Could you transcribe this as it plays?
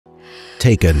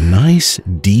take a nice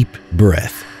deep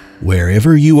breath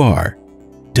wherever you are.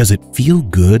 Does it feel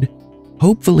good?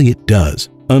 Hopefully it does,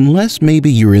 unless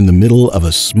maybe you're in the middle of a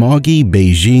smoggy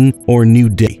Beijing or New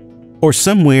Delhi, or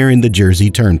somewhere in the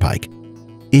Jersey Turnpike.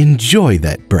 Enjoy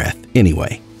that breath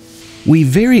anyway. We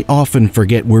very often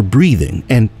forget we're breathing,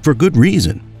 and for good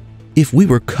reason. If we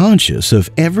were conscious of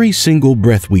every single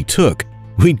breath we took,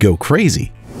 we'd go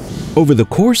crazy. Over the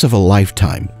course of a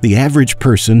lifetime, the average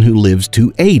person who lives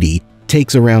to 80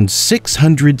 takes around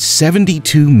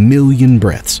 672 million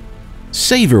breaths.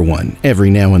 Savor one every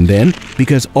now and then,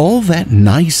 because all that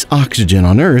nice oxygen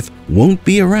on Earth won't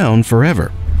be around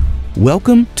forever.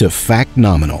 Welcome to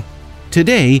Factnomenal.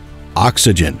 Today,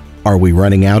 oxygen. Are we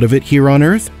running out of it here on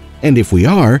Earth? And if we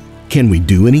are, can we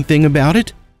do anything about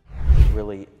it?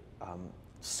 Really,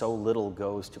 so little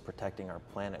goes to protecting our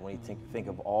planet. When you think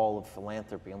of all of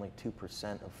philanthropy, only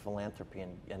 2% of philanthropy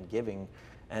and giving,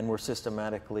 and we're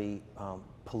systematically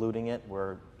polluting it.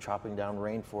 We're chopping down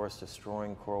rainforests,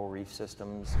 destroying coral reef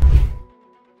systems.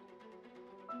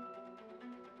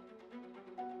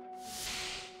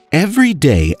 Every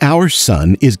day, our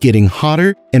sun is getting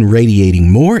hotter and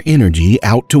radiating more energy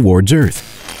out towards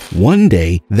Earth. One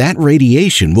day, that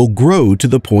radiation will grow to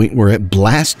the point where it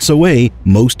blasts away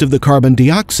most of the carbon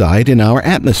dioxide in our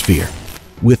atmosphere.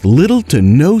 With little to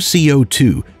no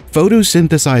CO2,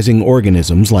 photosynthesizing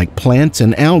organisms like plants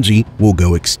and algae will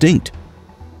go extinct.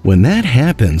 When that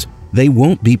happens, they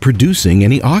won't be producing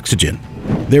any oxygen.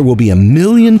 There will be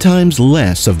 1,000,000 times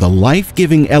less of the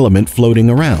life-giving element floating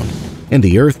around, and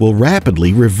the Earth will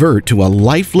rapidly revert to a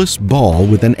lifeless ball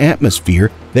with an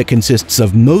atmosphere that consists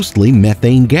of mostly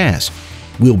methane gas.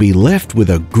 We'll be left with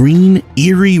a green,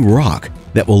 eerie rock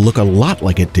that will look a lot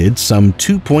like it did some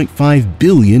 2.5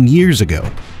 billion years ago.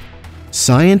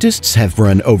 Scientists have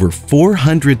run over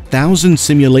 400,000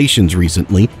 simulations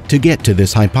recently to get to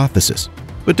this hypothesis.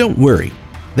 But don't worry,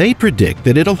 they predict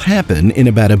that it'll happen in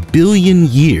about 1 billion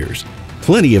years.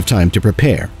 Plenty of time to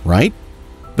prepare, right?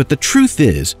 But the truth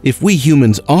is, if we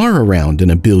humans are around in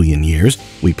 1 billion years,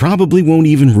 we probably won't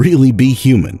even really be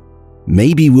human.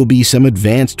 Maybe we'll be some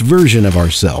advanced version of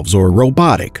ourselves or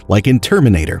robotic, like in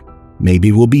Terminator.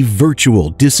 Maybe we'll be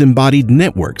virtual, disembodied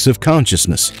networks of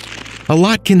consciousness. A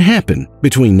lot can happen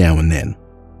between now and then.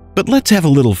 But let's have a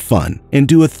little fun and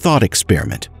do a thought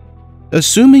experiment.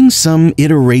 Assuming some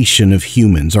iteration of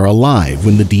humans are alive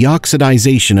when the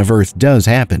deoxidization of Earth does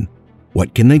happen,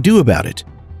 what can they do about it?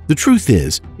 The truth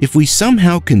is, if we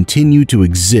somehow continue to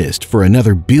exist for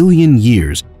another 1 billion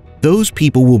years, those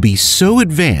people will be so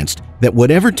advanced that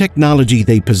whatever technology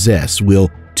they possess will,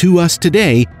 to us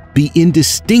today, be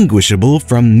indistinguishable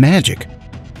from magic.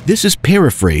 This is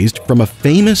paraphrased from a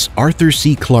famous Arthur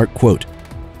C. Clarke quote.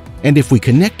 And if we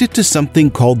connect it to something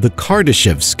called the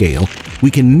Kardashev scale, we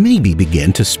can maybe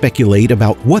begin to speculate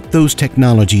about what those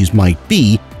technologies might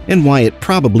be and why it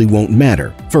probably won't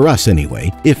matter, for us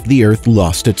anyway, if the Earth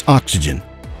lost its oxygen.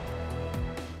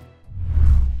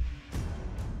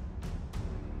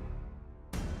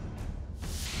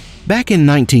 Back in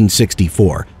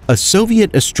 1964, a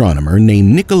Soviet astronomer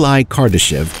named Nikolai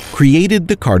Kardashev created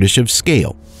the Kardashev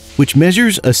scale, which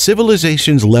measures a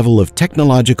civilization's level of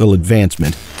technological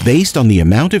advancement based on the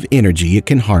amount of energy it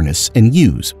can harness and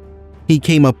use. He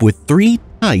came up with 3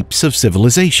 types of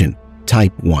civilization: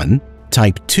 Type 1,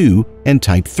 Type 2, and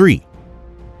Type 3.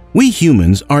 We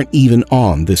humans aren't even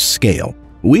on this scale.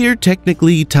 We're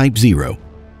technically Type 0.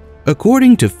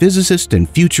 According to physicist and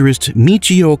futurist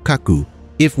Michio Kaku,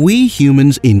 if we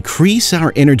humans increase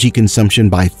our energy consumption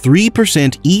by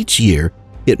 3% each year,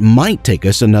 it might take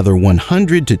us another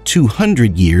 100 to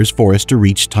 200 years for us to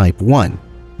reach Type 1.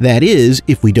 That is,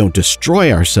 if we don't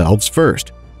destroy ourselves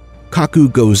first.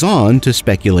 Kaku goes on to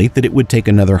speculate that it would take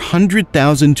another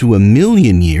 100,000 to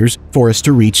 1,000,000 years for us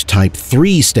to reach Type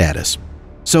 3 status.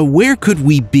 So where could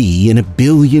we be in 1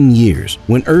 billion years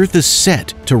when Earth is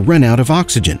set to run out of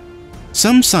oxygen?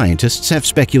 Some scientists have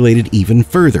speculated even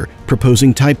further,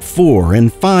 proposing Type 4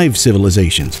 and 5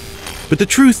 civilizations. But the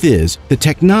truth is, the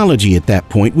technology at that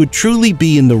point would truly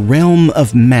be in the realm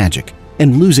of magic,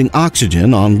 and losing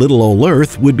oxygen on little old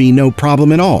Earth would be no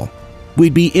problem at all.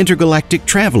 We'd be intergalactic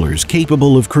travelers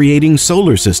capable of creating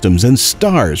solar systems and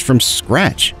stars from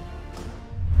scratch.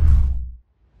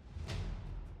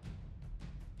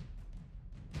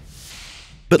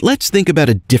 But let's think about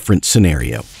a different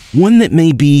scenario, one that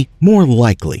may be more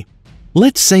likely.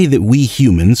 Let's say that we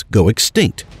humans go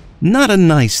extinct. Not a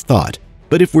nice thought,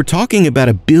 but if we're talking about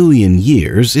 1 billion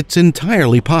years, it's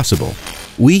entirely possible.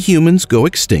 We humans go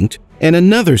extinct, and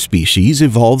another species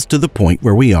evolves to the point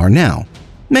where we are now.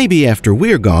 Maybe after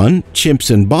we're gone, chimps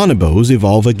and bonobos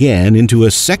evolve again into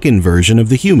a second version of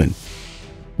the human.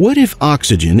 What if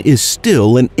oxygen is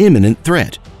still an imminent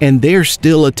threat, and they're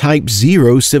still a Type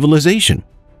 0 civilization?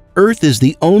 Earth is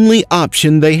the only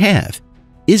option they have.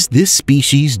 Is this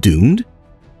species doomed?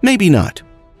 Maybe not.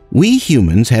 We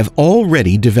humans have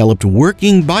already developed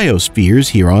working biospheres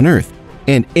here on Earth,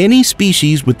 and any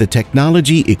species with the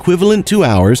technology equivalent to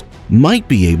ours might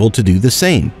be able to do the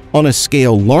same, on a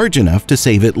scale large enough to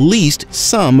save at least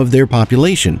some of their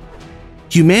population.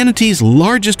 Humanity's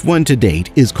largest one to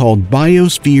date is called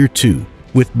Biosphere 2,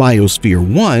 with Biosphere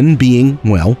 1 being,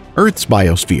 well, Earth's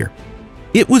biosphere.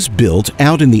 It was built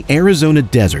out in the Arizona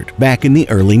desert back in the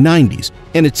early 90s,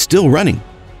 and it's still running.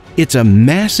 It's a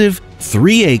massive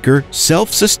 3-acre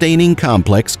self-sustaining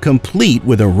complex complete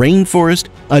with a rainforest,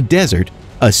 a desert,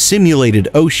 a simulated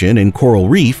ocean and coral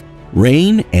reef,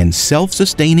 rain, and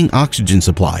self-sustaining oxygen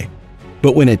supply.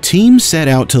 But when a team set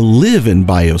out to live in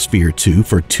Biosphere 2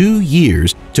 for 2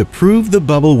 years to prove the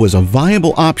bubble was a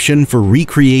viable option for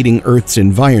recreating Earth's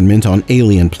environment on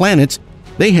alien planets,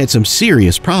 they had some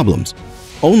serious problems.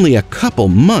 Only a couple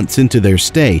months into their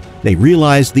stay, they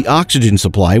realized the oxygen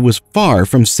supply was far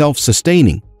from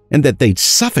self-sustaining, and that they'd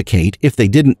suffocate if they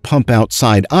didn't pump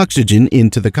outside oxygen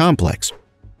into the complex.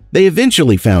 They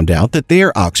eventually found out that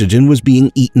their oxygen was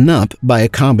being eaten up by a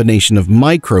combination of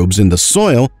microbes in the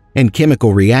soil and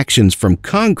chemical reactions from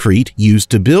concrete used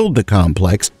to build the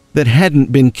complex that hadn't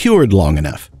been cured long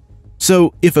enough.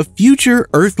 So, if a future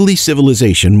earthly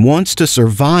civilization wants to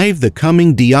survive the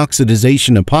coming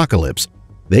deoxidization apocalypse,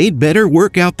 they'd better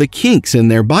work out the kinks in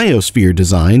their biosphere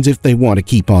designs if they want to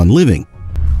keep on living.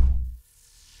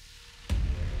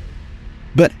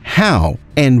 But how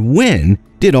and when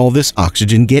did all this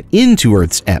oxygen get into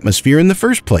Earth's atmosphere in the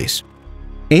first place?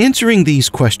 Answering these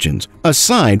questions,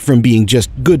 aside from being just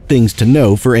good things to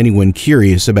know for anyone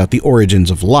curious about the origins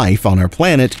of life on our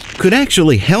planet, could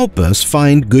actually help us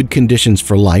find good conditions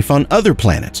for life on other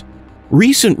planets.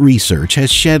 Recent research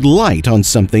has shed light on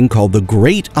something called the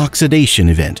Great Oxidation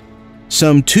Event.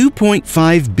 Some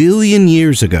 2.5 billion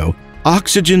years ago,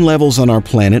 oxygen levels on our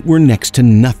planet were next to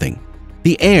nothing.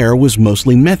 The air was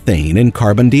mostly methane and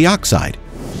carbon dioxide.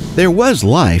 There was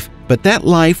life, but that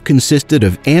life consisted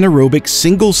of anaerobic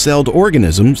single-celled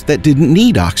organisms that didn't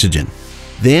need oxygen.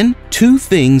 Then, 2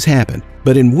 things happened,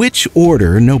 but in which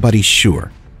order nobody's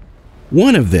sure.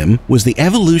 One of them was the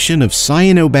evolution of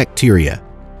cyanobacteria.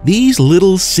 These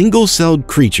little single-celled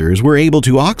creatures were able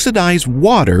to oxidize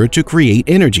water to create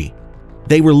energy.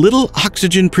 They were little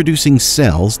oxygen-producing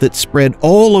cells that spread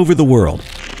all over the world.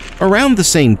 Around the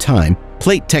same time,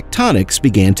 plate tectonics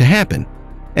began to happen.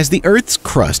 As the Earth's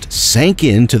crust sank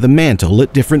into the mantle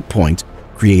at different points,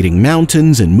 creating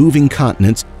mountains and moving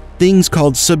continents, things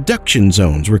called subduction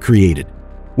zones were created,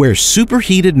 where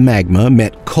superheated magma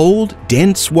met cold,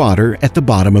 dense water at the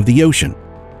bottom of the ocean.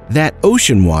 That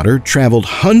ocean water traveled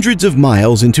hundreds of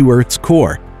miles into Earth's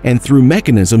core, and through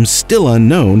mechanisms still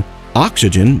unknown,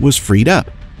 oxygen was freed up,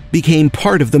 became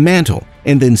part of the mantle,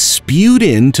 and then spewed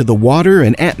into the water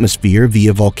and atmosphere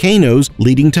via volcanoes,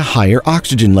 leading to higher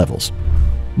oxygen levels.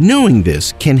 Knowing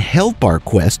this can help our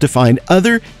quest to find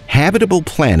other habitable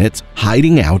planets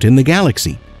hiding out in the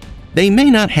galaxy. They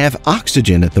may not have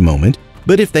oxygen at the moment,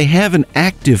 but if they have an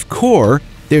active core,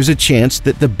 there's a chance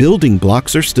that the building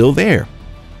blocks are still there.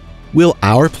 Will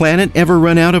our planet ever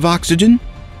run out of oxygen?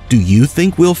 Do you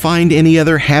think we'll find any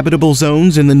other habitable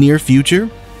zones in the near future?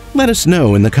 Let us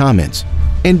know in the comments.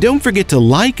 And don't forget to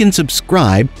like and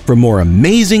subscribe for more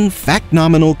amazing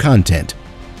Factnomenal content.